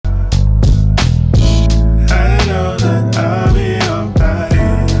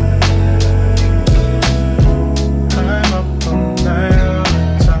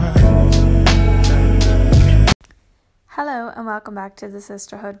welcome back to the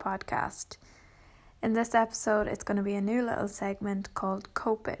Sisterhood podcast. In this episode, it's going to be a new little segment called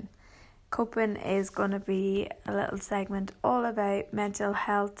Coping. Coping is going to be a little segment all about mental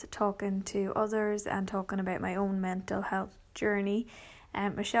health, talking to others and talking about my own mental health journey.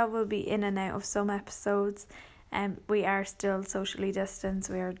 Michelle will be in and out of some episodes. We are still socially distanced.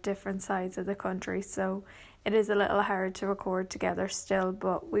 We are different sides of the country, so it is a little hard to record together still,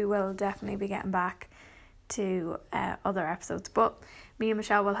 but we will definitely be getting back to other episodes. But me and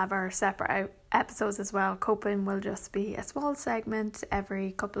Michelle will have our separate episodes as well. Coping will just be a small segment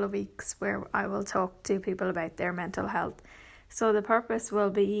every couple of weeks where I will talk to people about their mental health. So the purpose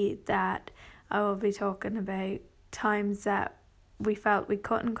will be that I will be talking about times that we felt we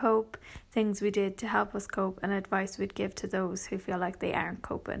couldn't cope, things we did to help us cope, and advice we'd give to those who feel like they aren't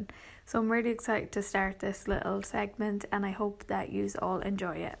coping. So I'm really excited to start this little segment, and I hope that you all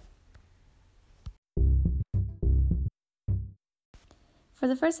enjoy it. For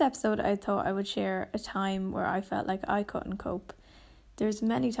the first episode, I thought I would share a time where I felt like I couldn't cope. There's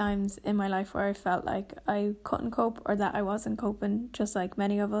many times in my life where I felt like I couldn't cope or that I wasn't coping, just like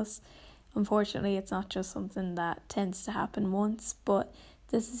many of us. Unfortunately, it's not just something that tends to happen once, but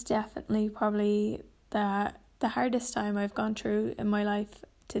this is definitely probably the hardest time I've gone through in my life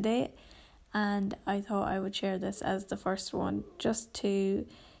to date, and I thought I would share this as the first one just to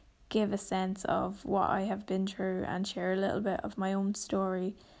give a sense of what I have been through and share a little bit of my own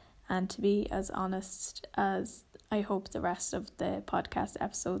story and to be as honest as I hope the rest of the podcast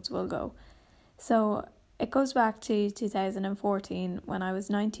episodes will go. So it goes back to 2014 when I was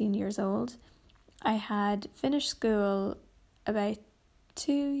 19 years old. I had finished school about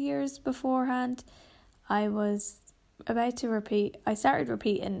 2 years beforehand. I was about to repeat. I started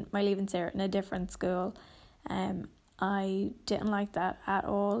repeating my Leaving Cert in a different school. I didn't like that at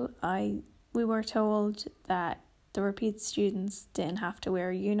all. We were told that the repeat students didn't have to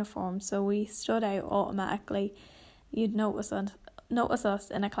wear a uniform, so we stood out automatically. You'd notice us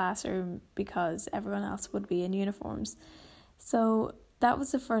in a classroom because everyone else would be in uniforms. So that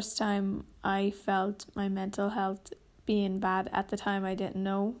was the first time I felt my mental health being bad. At the time I didn't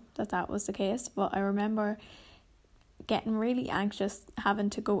know that was the case, but I remember getting really anxious having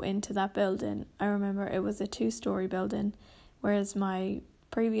to go into that building. I remember it was a 2-story building, whereas my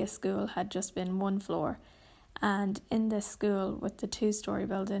previous school had just been 1 floor. And in this school with the 2-story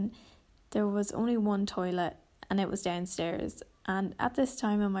building, there was only 1 toilet and it was downstairs. And at this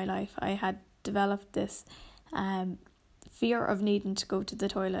time in my life, I had developed this fear of needing to go to the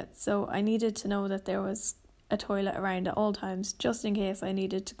toilet. So I needed to know that there was a toilet around at all times, just in case I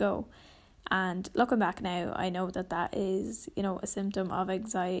needed to go. And looking back now, I know that is, a symptom of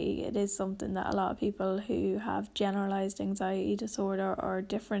anxiety. It is something that a lot of people who have generalized anxiety disorder or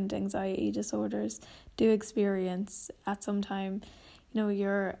different anxiety disorders do experience at some time.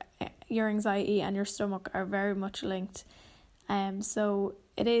 Your anxiety and your stomach are very much linked. So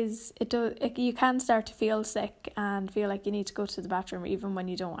you can start to feel sick and feel like you need to go to the bathroom even when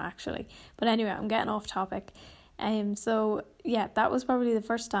you don't actually. But anyway, I'm getting off topic. So yeah, that was probably the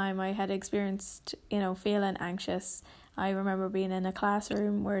first time I had experienced, feeling anxious. I remember being in a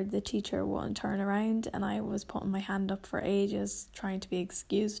classroom where the teacher wouldn't turn around and I was putting my hand up for ages, trying to be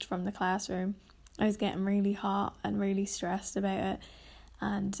excused from the classroom. I was getting really hot and really stressed about it.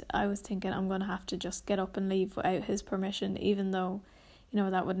 And I was thinking I'm going to have to just get up and leave without his permission, even though,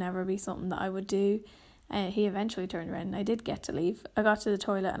 that would never be something that I would do. He eventually turned around and I did get to leave. I got to the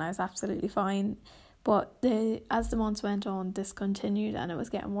toilet and I was absolutely fine. But as the months went on, this continued and it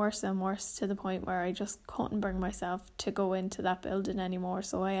was getting worse and worse to the point where I just couldn't bring myself to go into that building anymore.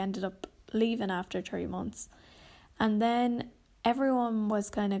 So I ended up leaving after 3 months. And then everyone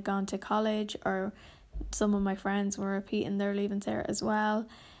was kind of gone to college, or some of my friends were repeating their Leaving Cert as well.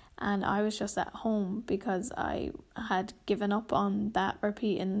 And I was just at home because I had given up on that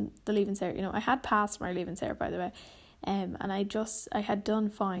repeating the Leaving Cert. I had passed my Leaving Cert, by the way. And I had done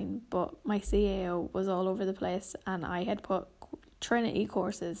fine, but my CAO was all over the place and I had put Trinity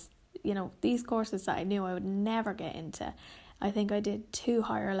courses, these courses that I knew I would never get into. I think I did 2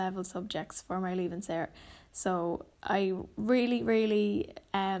 higher level subjects for my Leaving Cert. So I really, really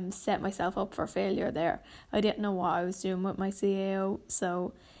set myself up for failure there. I didn't know what I was doing with my CAO,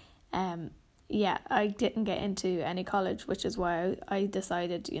 so I didn't get into any college, which is why I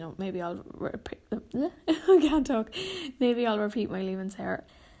decided, maybe I'll repeat. I can't talk. Maybe I'll repeat my Leaving Cert.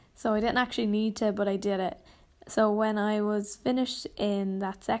 So I didn't actually need to, but I did it. So when I was finished in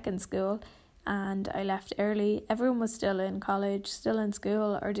that second school and I left early, everyone was still in college, still in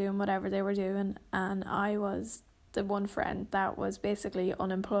school or doing whatever they were doing, and I was the one friend that was basically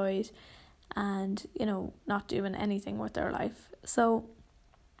unemployed and, not doing anything with their life. So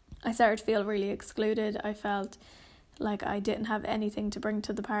I started to feel really excluded. I felt like I didn't have anything to bring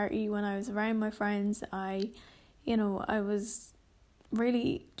to the party when I was around my friends. I was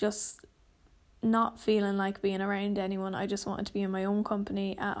really just not feeling like being around anyone. I just wanted to be in my own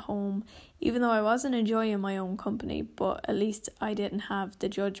company at home, even though I wasn't enjoying my own company, but at least I didn't have the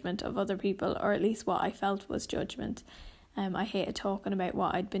judgment of other people, or at least what I felt was judgment. I hated talking about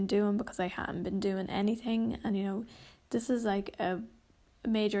what I'd been doing because I hadn't been doing anything, and this is like a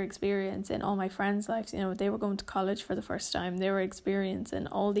major experience in all my friends' lives. They were going to college for the first time, they were experiencing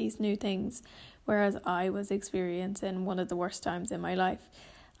all these new things, whereas I was experiencing one of the worst times in my life.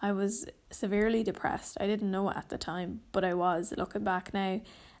 I was severely depressed. I didn't know it at the time, but I was, looking back now,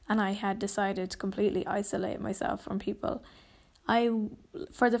 and I had decided to completely isolate myself from people.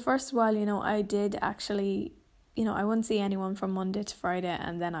 For the first while, I did actually, I wouldn't see anyone from Monday to Friday,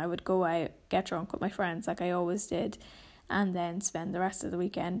 and then I would go out, get drunk with my friends like I always did, and then spend the rest of the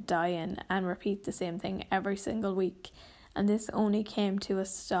weekend dying and repeat the same thing every single week. And this only came to a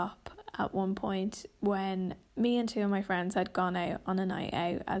stop at one point when me and two of my friends had gone out on a night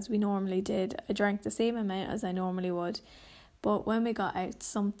out, as we normally did. I drank the same amount as I normally would, but when we got out,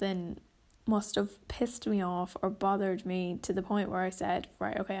 something must have pissed me off or bothered me to the point where I said,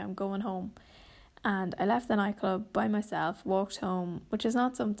 right, okay, I'm going home. And I left the nightclub by myself, walked home, which is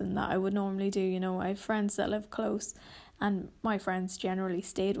not something that I would normally do. I have friends that live close, and my friends generally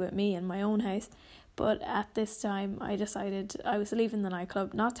stayed with me in my own house. But at this time, I decided I was leaving the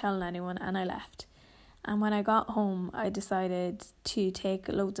nightclub, not telling anyone, and I left. And when I got home, I decided to take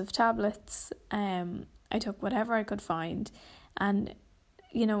loads of tablets. I took whatever I could find. And,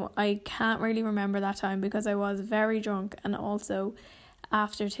 I can't really remember that time because I was very drunk. And also,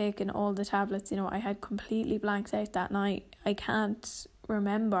 after taking all the tablets, I had completely blanked out that night. I can't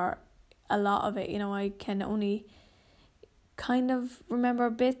remember a lot of it. I can only kind of remember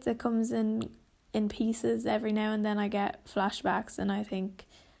bits. That comes in pieces every now and then. I get flashbacks and I think,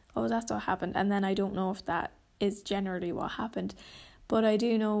 oh, that's what happened, and then I don't know if that is generally what happened. But I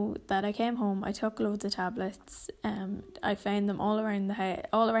do know that I came home, I took loads of tablets, I found them all around the house,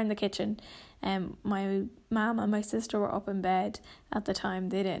 all around the kitchen. My mum and my sister were up in bed at the time.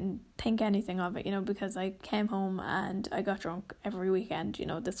 They didn't think anything of it, because I came home and I got drunk every weekend.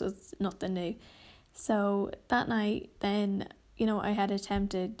 This was nothing new. So that night then, I had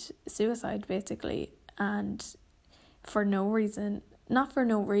attempted suicide basically, and not for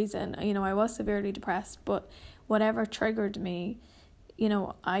no reason, I was severely depressed, but whatever triggered me,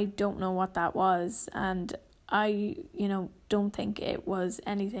 I don't know what that was, and I, don't think it was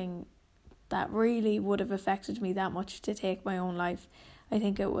anything that really would have affected me that much to take my own life. I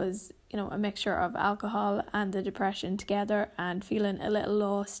think it was, a mixture of alcohol and the depression together, and feeling a little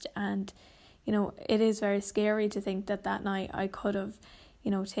lost. And it is very scary to think that night I could have,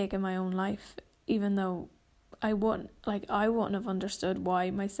 taken my own life, even though I wouldn't have understood why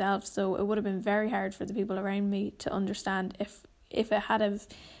myself. So it would have been very hard for the people around me to understand if it had have,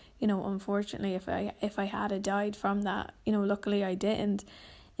 unfortunately, if I had died from that. Luckily I didn't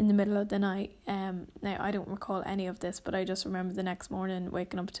in the middle of the night. Now I don't recall any of this, but I just remember the next morning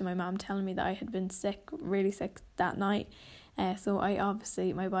waking up to my mum telling me that I had been sick, really sick that night. So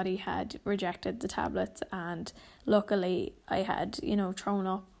my body had rejected the tablets, and luckily I had, thrown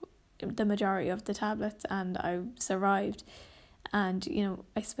up the majority of the tablets and I survived. And,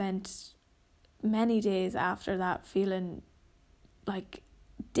 I spent many days after that feeling like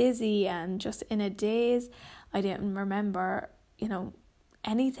dizzy and just in a daze. I didn't remember,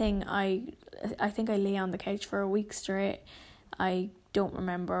 anything. I think I lay on the couch for a week straight. I don't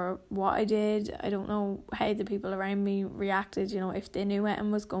remember what I did. I don't know how the people around me reacted, if they knew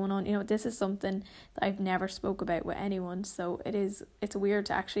anything was going on. This is something that I've never spoke about with anyone, so it's weird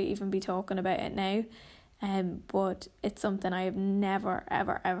to actually even be talking about it now. But it's something I have never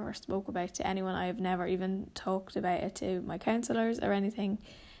ever spoke about to anyone. I have never even talked about it to my counsellors or anything.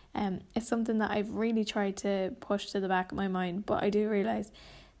 It's something that I've really tried to push to the back of my mind, but I do realise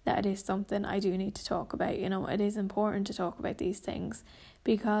that it is something I do need to talk about. It is important to talk about these things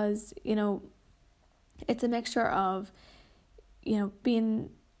because, it's a mixture of, being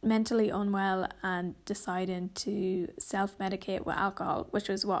mentally unwell and deciding to self-medicate with alcohol, which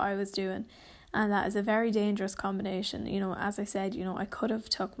was what I was doing. And that is a very dangerous combination. As I said, I could have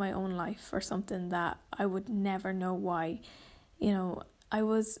took my own life for something that I would never know why. I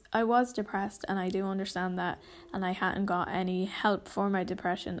was depressed, and I do understand that, and I hadn't got any help for my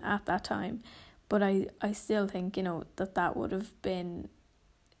depression at that time. But I still think, that would have been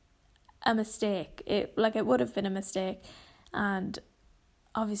a mistake. It would have been a mistake, and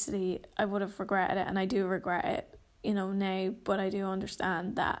obviously I would have regretted it, and I do regret it, now, but I do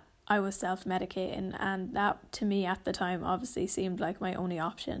understand that I was self-medicating, and that to me at the time obviously seemed like my only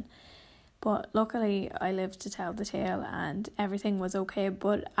option. But luckily I lived to tell the tale and everything was okay.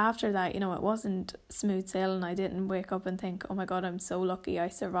 But after that, it wasn't smooth sailing. I didn't wake up and think, oh my God, I'm so lucky I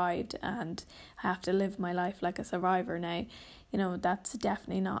survived and I have to live my life like a survivor now. That's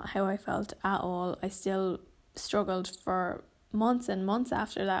definitely not how I felt at all. I still struggled for months and months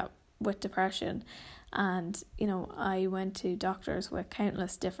after that with depression. And, I went to doctors with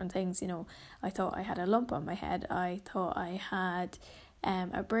countless different things. I thought I had a lump on my head. I thought I had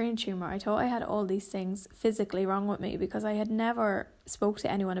a brain tumour. I thought I had all these things physically wrong with me because I had never spoke to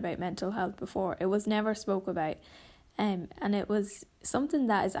anyone about mental health before. It was never spoke about. And it was something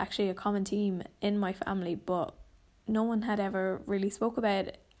that is actually a common theme in my family, but no one had ever really spoke about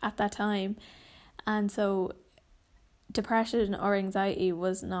it at that time. And so depression or anxiety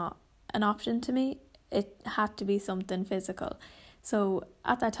was not an option to me. It had to be something physical. So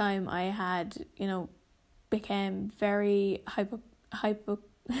at that time I had, became very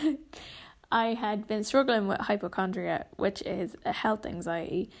I had been struggling with hypochondria, which is a health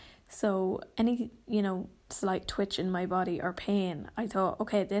anxiety. So any, slight twitch in my body or pain, I thought,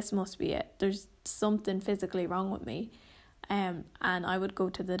 okay, this must be it. There's something physically wrong with me. And I would go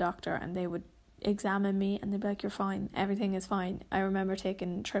to the doctor and they would examine me and they'd be like, you're fine, everything is fine. I remember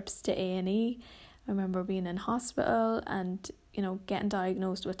taking trips to A&E. I remember being in hospital and, getting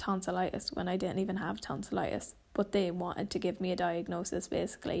diagnosed with tonsillitis when I didn't even have tonsillitis. But they wanted to give me a diagnosis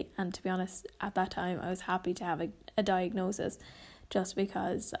basically. And to be honest, at that time, I was happy to have a diagnosis just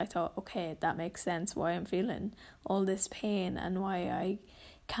because I thought, okay, that makes sense why I'm feeling all this pain and why I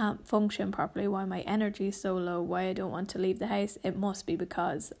can't function properly, why my energy is so low, why I don't want to leave the house. It must be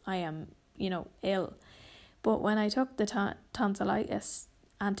because I am, ill. But when I took the tonsillitis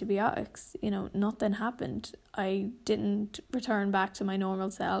antibiotics, nothing happened. I didn't return back to my normal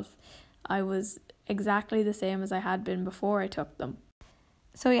self. I was exactly the same as I had been before I took them.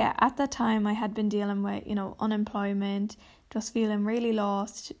 So yeah, at that time I had been dealing with, unemployment, just feeling really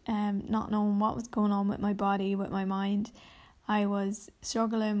lost, not knowing what was going on with my body, with my mind. I was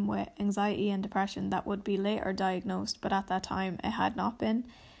struggling with anxiety and depression that would be later diagnosed, but at that time it had not been.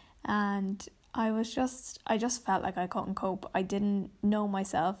 And I just felt like I couldn't cope. I didn't know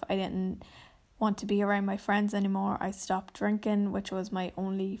myself. I didn't want to be around my friends anymore. I stopped drinking, which was my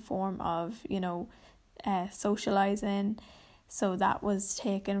only form of, socializing. So that was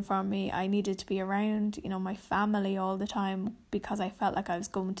taken from me. I needed to be around, my family all the time because I felt like I was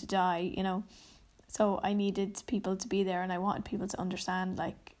going to die, So I needed people to be there and I wanted people to understand,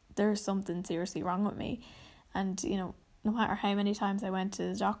 like, there's something seriously wrong with me. And, no matter how many times I went to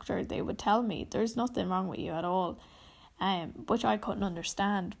the doctor, they would tell me there's nothing wrong with you at all, which I couldn't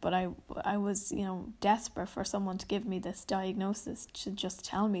understand. But I was, desperate for someone to give me this diagnosis, to just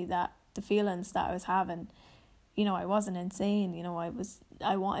tell me that the feelings that I was having, I wasn't insane.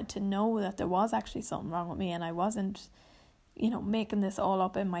 I wanted to know that there was actually something wrong with me and I wasn't, making this all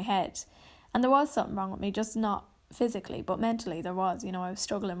up in my head. And there was something wrong with me, just not physically, but mentally there was. I was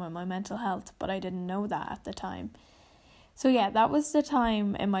struggling with my mental health, but I didn't know that at the time. So yeah, that was the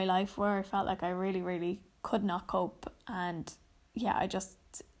time in my life where I felt like I really, really could not cope. And yeah,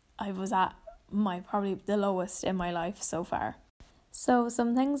 I was at probably the lowest in my life so far. So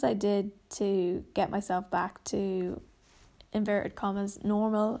some things I did to get myself back to, inverted commas,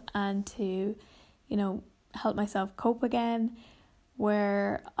 normal, and to, help myself cope again,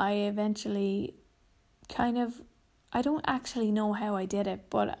 where I eventually I don't actually know how I did it,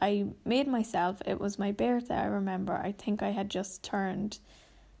 but I made myself, it was my birthday, I remember. I think I had just turned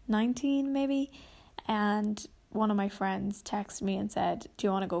 19 maybe, and one of my friends texted me and said, do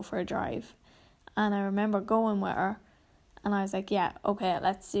you want to go for a drive? And I remember going with her, and I was like, yeah, okay,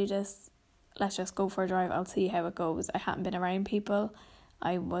 let's do this. Let's just go for a drive. I'll see how it goes. I hadn't been around people.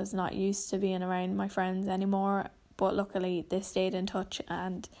 I was not used to being around my friends anymore, but luckily they stayed in touch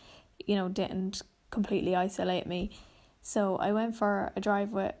and, didn't completely isolate me. So I went for a drive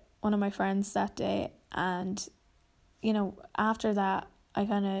with one of my friends that day, and after that I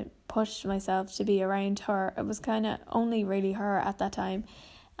kind of pushed myself to be around her. It was kind of only really her at that time,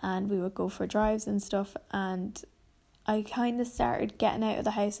 and we would go for drives and stuff, and I kind of started getting out of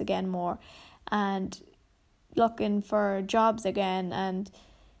the house again more and looking for jobs again and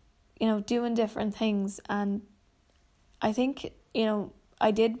doing different things. And I think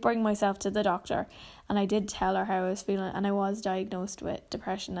I did bring myself to the doctor and I did tell her how I was feeling, and I was diagnosed with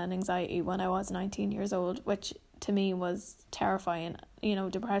depression and anxiety when I was 19 years old, which to me was terrifying.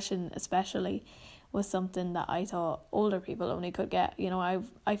 Depression especially was something that I thought older people only could get. You know,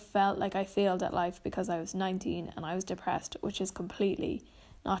 I felt like I failed at life because I was 19 and I was depressed, which is completely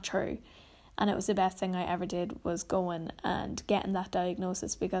not true. And it was the best thing I ever did, was going and getting that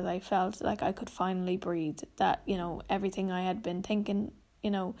diagnosis, because I felt like I could finally breathe, that, you know, everything I had been thinking,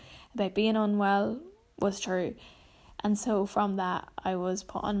 you know, about being unwell was true. And so from that, I was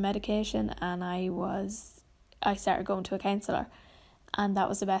put on medication, and I started going to a counsellor, and that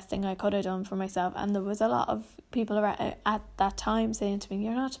was the best thing I could have done for myself. And there was a lot of people around at that time saying to me,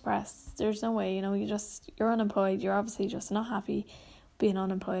 "You're not depressed, there's no way, you know, you're unemployed, you're obviously just not happy being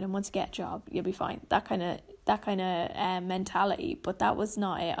unemployed, and once you get a job you'll be fine." That kind of mentality. But that was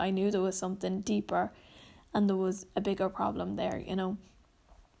not it. I knew there was something deeper, and there was a bigger problem there, you know,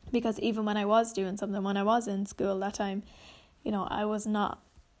 because even when I was doing something, when I was in school that time, you know, I was not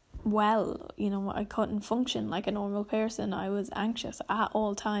well, you know, I couldn't function like a normal person. I was anxious at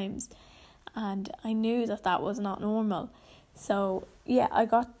all times, and I knew that was not normal. So yeah, I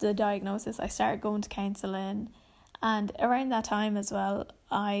got the diagnosis, I started going to counselling, and around that time as well,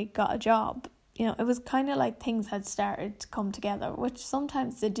 I got a job. You know, it was kind of like things had started to come together, which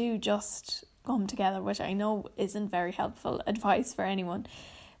sometimes they do just come together, which I know isn't very helpful advice for anyone.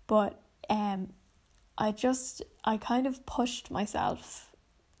 But I kind of pushed myself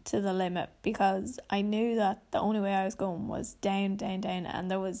to the limit, because I knew that the only way I was going was down, down, down,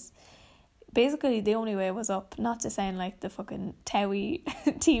 and there was basically the only way was up. Not to sound like the fucking Towie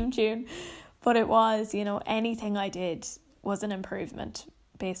team tune, but it was, you know, anything I did was an improvement,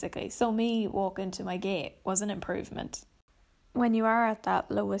 basically. So me walking to my gate was an improvement. When you are at that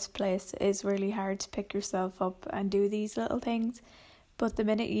lowest place, it's really hard to pick yourself up and do these little things. But the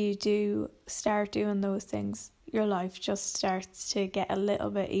minute you do start doing those things, your life just starts to get a little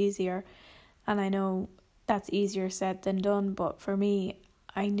bit easier. And I know that's easier said than done, but for me,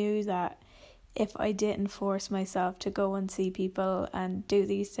 I knew that if I didn't force myself to go and see people and do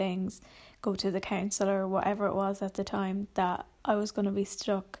these things, go to the counsellor, whatever it was at the time, that I was going to be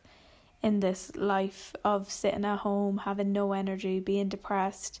stuck in this life of sitting at home, having no energy, being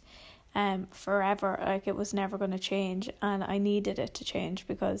depressed, forever. Like, it was never going to change, and I needed it to change,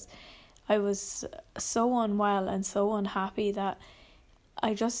 because I was so unwell and so unhappy that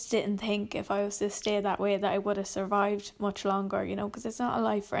I just didn't think if I was to stay that way that I would have survived much longer, you know, because it's not a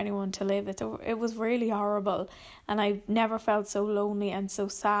life for anyone to live. It was really horrible, and I never felt so lonely and so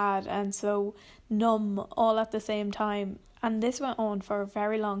sad and so numb all at the same time. And this went on for a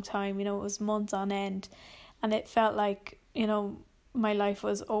very long time, you know, it was months on end, and it felt like, you know, my life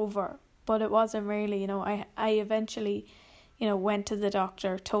was over, but it wasn't really. You know, I eventually, you know, went to the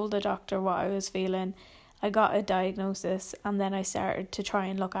doctor, told the doctor what I was feeling. I got a diagnosis, and then I started to try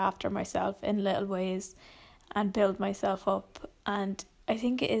and look after myself in little ways and build myself up. And I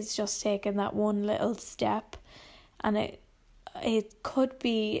think it is just taking that one little step, and it could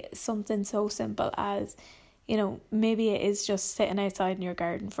be something so simple as, you know, maybe it is just sitting outside in your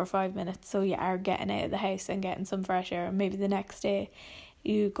garden for 5 minutes, so you are getting out of the house and getting some fresh air. And maybe the next day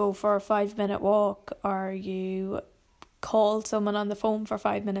you go for a 5-minute walk, or you call someone on the phone for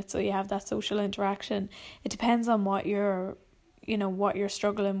 5 minutes, so you have that social interaction. It depends on what you're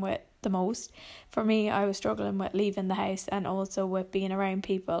struggling with the most. For me, I was struggling with leaving the house and also with being around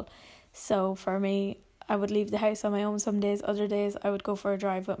people. So for me, I would leave the house on my own some days. Other days I would go for a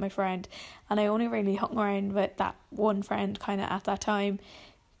drive with my friend, and I only really hung around with that one friend kind of at that time,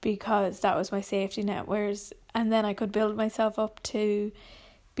 because that was my safety net. And then I could build myself up to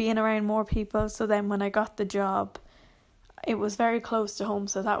being around more people. So then when I got the job, it was very close to home,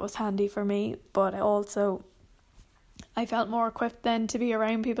 so that was handy for me. But also, I felt more equipped then to be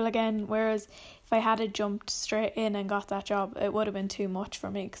around people again, whereas if I had jumped straight in and got that job, it would have been too much for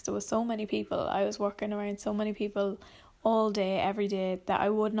me, because there was so many people. I was working around so many people all day, every day, that I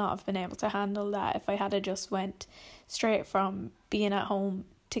would not have been able to handle that if I had just went straight from being at home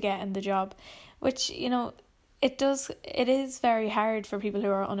to getting the job, which, you know, it is very hard for people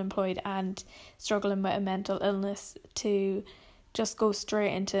who are unemployed and struggling with a mental illness to just go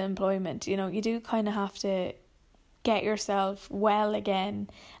straight into employment. You know, you do kind of have to get yourself well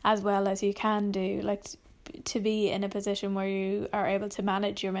again, as well as you can do, like to be in a position where you are able to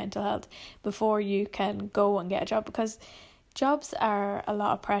manage your mental health before you can go and get a job, because jobs are a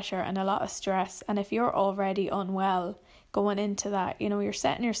lot of pressure and a lot of stress, and if you're already unwell going into that, you know, you're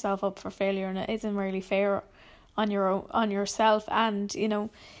setting yourself up for failure, and it isn't really fair on yourself, and you know,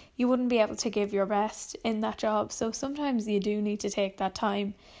 you wouldn't be able to give your best in that job. So sometimes you do need to take that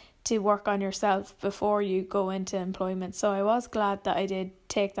time to work on yourself before you go into employment. So I was glad that I did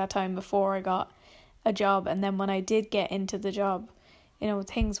take that time before I got a job, and then when I did get into the job,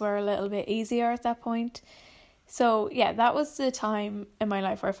 things were a little bit easier at that point. So yeah, that was the time in my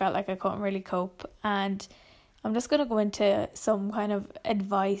life where I felt like I couldn't really cope. And I'm just going to go into some kind of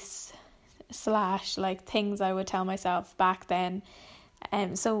advice / like things I would tell myself back then.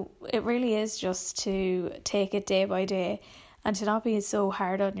 So it really is just to take it day by day and to not be so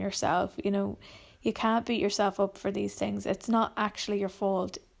hard on yourself. You can't beat yourself up for these things. It's not actually your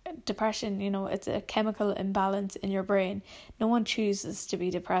fault. Depression, it's a chemical imbalance in your brain. No one chooses to be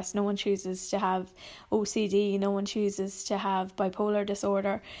depressed. No one chooses to have OCD. No one chooses to have bipolar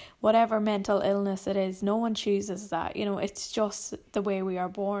disorder, whatever mental illness it is. No one chooses that. It's just the way we are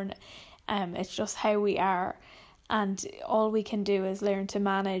born. It's just how we are. And all we can do is learn to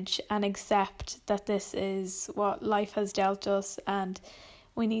manage and accept that this is what life has dealt us, and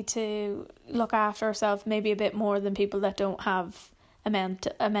we need to look after ourselves maybe a bit more than people that don't have a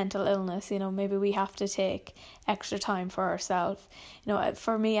mental illness. Maybe we have to take extra time for ourselves.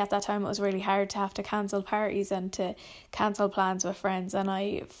 For me at that time, it was really hard to have to cancel parties and to cancel plans with friends, and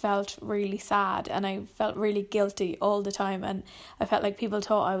I felt really sad and I felt really guilty all the time, and I felt like people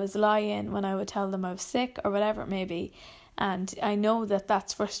thought I was lying when I would tell them I was sick or whatever it may be. And I know that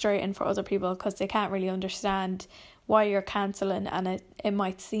that's frustrating for other people because they can't really understand why you're cancelling, and it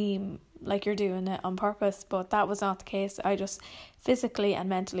might seem like you're doing it on purpose, but that was not the case. I just physically and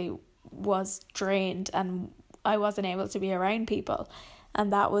mentally was drained and I wasn't able to be around people,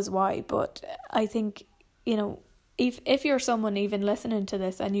 and that was why. But I think, if you're someone even listening to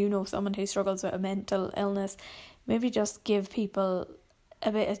this and someone who struggles with a mental illness, maybe just give people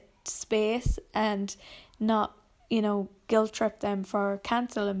a bit of space and not, guilt trip them for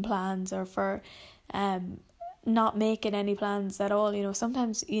cancelling plans or for not making any plans at all.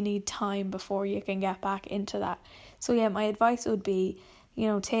 Sometimes you need time before you can get back into that. So yeah, my advice would be,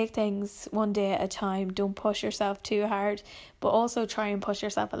 take things one day at a time. Don't push yourself too hard, but also try and push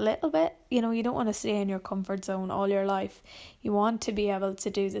yourself a little bit. You don't want to stay in your comfort zone all your life. You want to be able to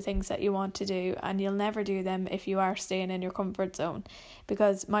do the things that you want to do, and you'll never do them if you are staying in your comfort zone.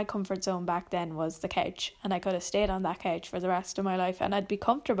 Because my comfort zone back then was the couch, and I could have stayed on that couch for the rest of my life and I'd be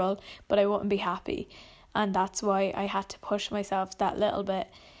comfortable, but I wouldn't be happy. And that's why I had to push myself that little bit.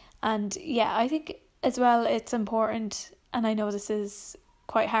 And yeah, I think as well it's important, and I know this is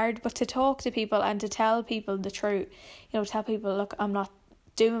quite hard, but to talk to people and to tell people the truth. Tell people, look, I'm not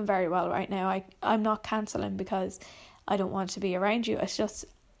doing very well right now. I'm not cancelling because I don't want to be around you.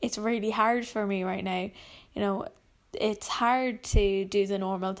 It's really hard for me right now. It's hard to do the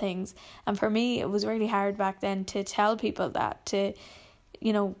normal things. And for me, it was really hard back then to tell people that, to,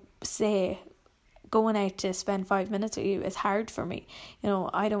 say, going out to spend 5 minutes with you is hard for me.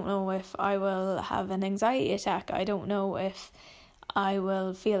 I don't know if I will have an anxiety attack. I don't know if I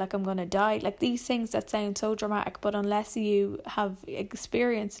will feel like I'm going to die. Like these things that sound so dramatic, but unless you have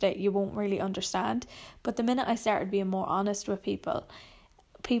experienced it, you won't really understand. But the minute I started being more honest with people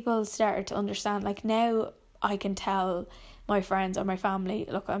started to understand. Like now I can tell my friends or my family,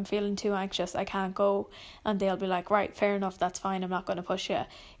 look, I'm feeling too anxious, I can't go, and they'll be like, right, fair enough, that's fine, I'm not going to push you.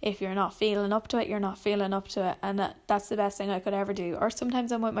 If you're not feeling up to it, you're not feeling up to it, and that's the best thing I could ever do. Or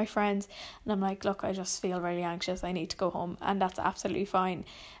sometimes I'm with my friends and I'm like, look, I just feel really anxious, I need to go home, and that's absolutely fine.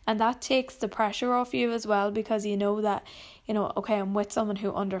 And that takes the pressure off you as well, because you know that, okay, I'm with someone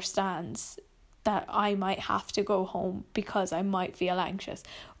who understands that I might have to go home because I might feel anxious,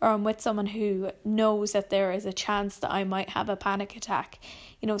 or I'm with someone who knows that there is a chance that I might have a panic attack,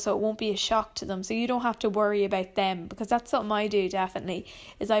 so it won't be a shock to them. So you don't have to worry about them, because that's something I do definitely,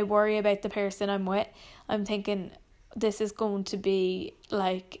 is I worry about the person I'm with. I'm thinking this is going to be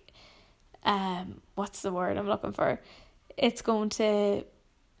like, what's the word I'm looking for? It's going to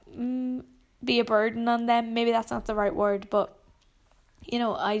be a burden on them. Maybe that's not the right word, but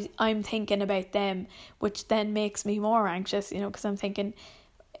I'm thinking about them, which then makes me more anxious, because I'm thinking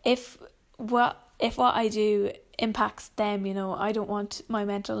if what I do impacts them, I don't want my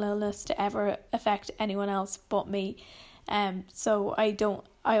mental illness to ever affect anyone else but me. So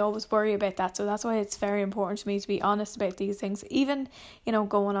I always worry about that. So that's why it's very important to me to be honest about these things. Even,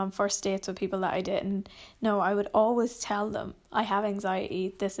 going on first dates with people that I didn't know, I would always tell them I have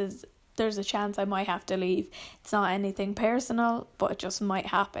anxiety. There's a chance I might have to leave. It's not anything personal, but it just might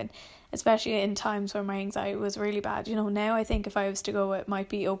happen, especially in times where my anxiety was really bad. Now I think if I was to go, it might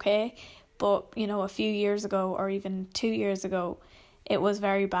be okay, but a few years ago or even 2 years ago, it was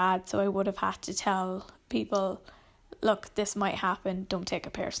very bad. So I would have had to tell people, look, this might happen, don't take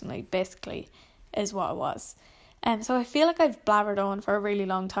it personally, basically, is what it was. So I feel like I've blabbered on for a really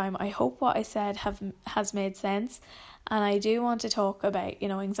long time. I hope what I said has made sense. And I do want to talk about,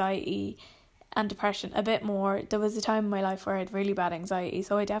 anxiety and depression a bit more. There was a time in my life where I had really bad anxiety,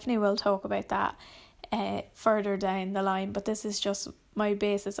 so I definitely will talk about that further down the line, but this is just my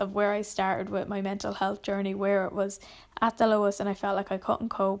basis of where I started with my mental health journey, where it was at the lowest and I felt like I couldn't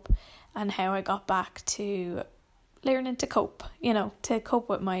cope, and how I got back to learning to cope, to cope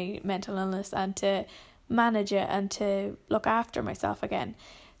with my mental illness and to manage it and to look after myself again.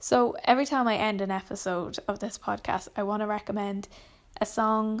 So every time I end an episode of this podcast, I want to recommend a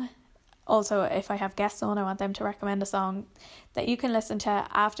song. Also, if I have guests on, I want them to recommend a song that you can listen to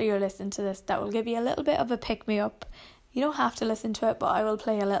after you listen to this that will give you a little bit of a pick-me-up. You don't have to listen to it, but I will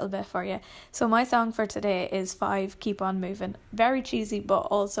play a little bit for you. So my song for today is 5 Keep On Moving. Very cheesy, but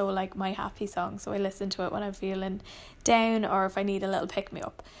also like my happy song. So I listen to it when I'm feeling down or if I need a little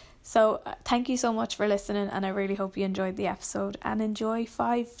pick-me-up. So thank you so much for listening, and I really hope you enjoyed the episode, and enjoy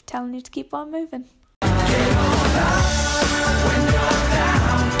 5 telling you to keep on moving. Get on up when you're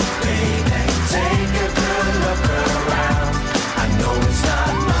down.